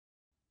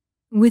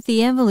With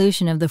the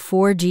evolution of the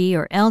 4G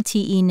or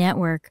LTE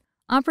network,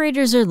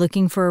 operators are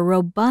looking for a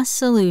robust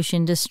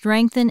solution to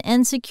strengthen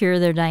and secure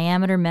their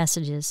diameter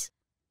messages.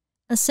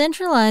 A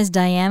centralized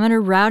diameter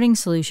routing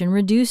solution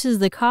reduces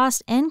the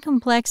cost and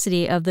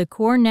complexity of the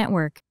core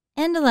network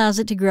and allows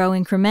it to grow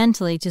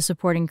incrementally to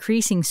support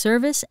increasing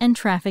service and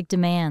traffic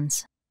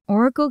demands.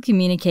 Oracle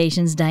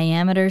Communications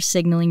Diameter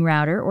Signaling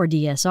Router, or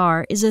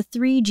DSR, is a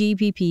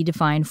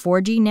 3GPP-defined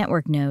 4G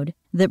network node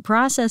that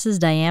processes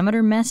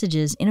diameter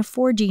messages in a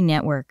 4G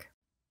network.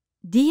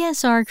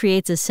 DSR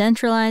creates a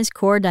centralized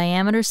core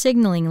diameter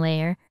signaling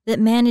layer that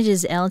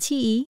manages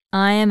LTE,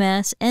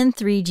 IMS, and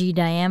 3G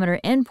diameter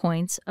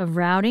endpoints of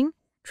routing,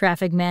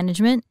 traffic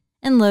management,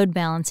 and load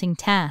balancing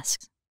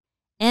tasks.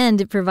 And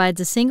it provides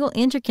a single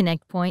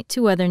interconnect point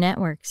to other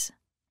networks.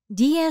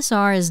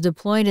 DSR is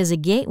deployed as a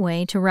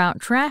gateway to route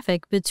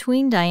traffic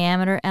between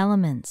diameter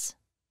elements.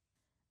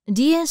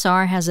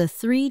 DSR has a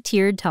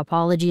 3-tiered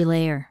topology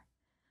layer.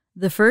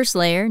 The first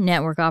layer,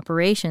 Network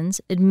Operations,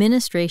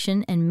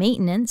 Administration, and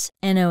Maintenance,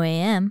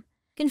 NOAM,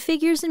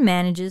 configures and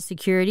manages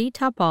security,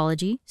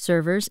 topology,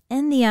 servers,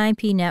 and the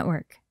IP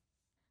network.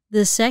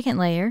 The second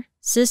layer,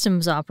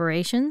 Systems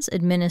Operations,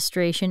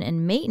 Administration,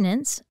 and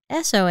Maintenance,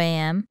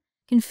 SOAM,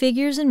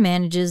 configures and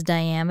manages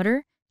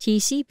diameter,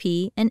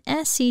 TCP, and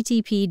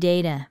SCTP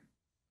data.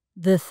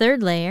 The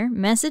third layer,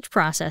 Message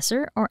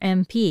Processor, or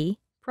MP,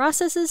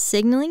 processes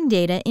signaling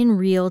data in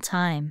real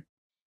time.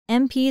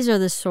 MPs are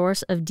the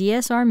source of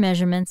DSR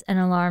measurements and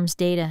alarms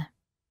data.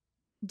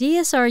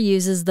 DSR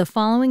uses the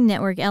following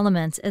network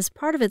elements as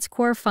part of its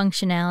core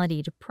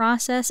functionality to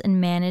process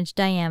and manage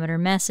diameter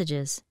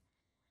messages.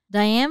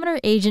 Diameter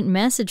Agent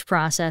Message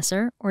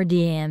Processor, or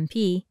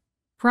DAMP,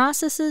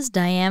 processes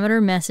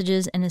diameter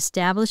messages and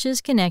establishes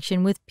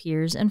connection with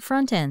peers and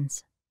front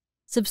ends.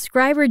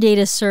 Subscriber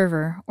Data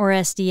Server, or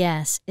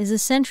SDS, is a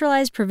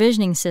centralized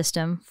provisioning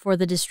system for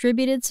the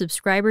distributed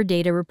subscriber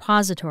data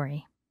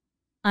repository.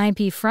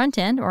 IP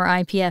Frontend, or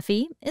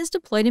IPFE, is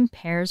deployed in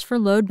pairs for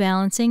load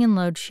balancing and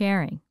load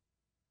sharing.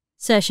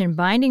 Session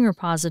Binding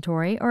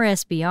Repository, or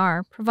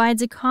SBR,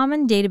 provides a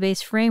common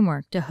database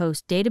framework to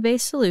host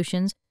database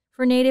solutions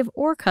for native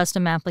or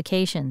custom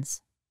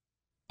applications.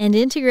 And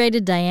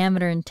Integrated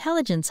Diameter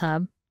Intelligence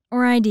Hub,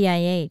 or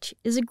IDIH,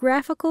 is a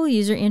graphical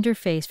user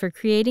interface for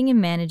creating and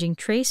managing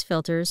trace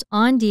filters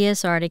on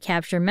DSR to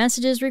capture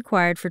messages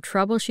required for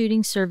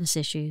troubleshooting service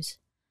issues.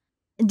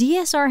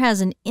 DSR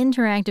has an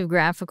interactive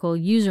graphical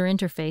user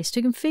interface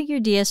to configure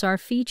DSR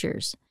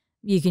features.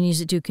 You can use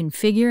it to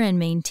configure and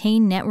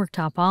maintain network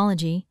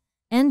topology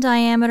and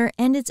diameter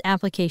and its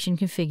application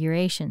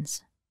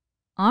configurations.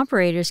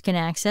 Operators can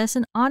access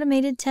an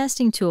automated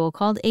testing tool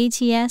called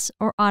ATS,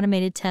 or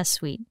Automated Test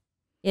Suite.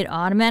 It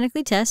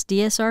automatically tests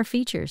DSR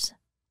features.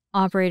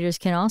 Operators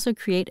can also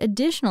create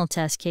additional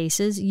test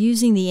cases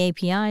using the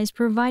APIs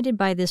provided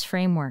by this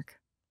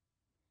framework.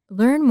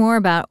 Learn more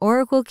about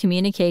Oracle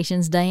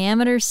Communications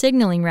Diameter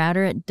Signaling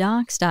Router at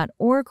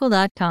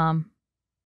docs.oracle.com.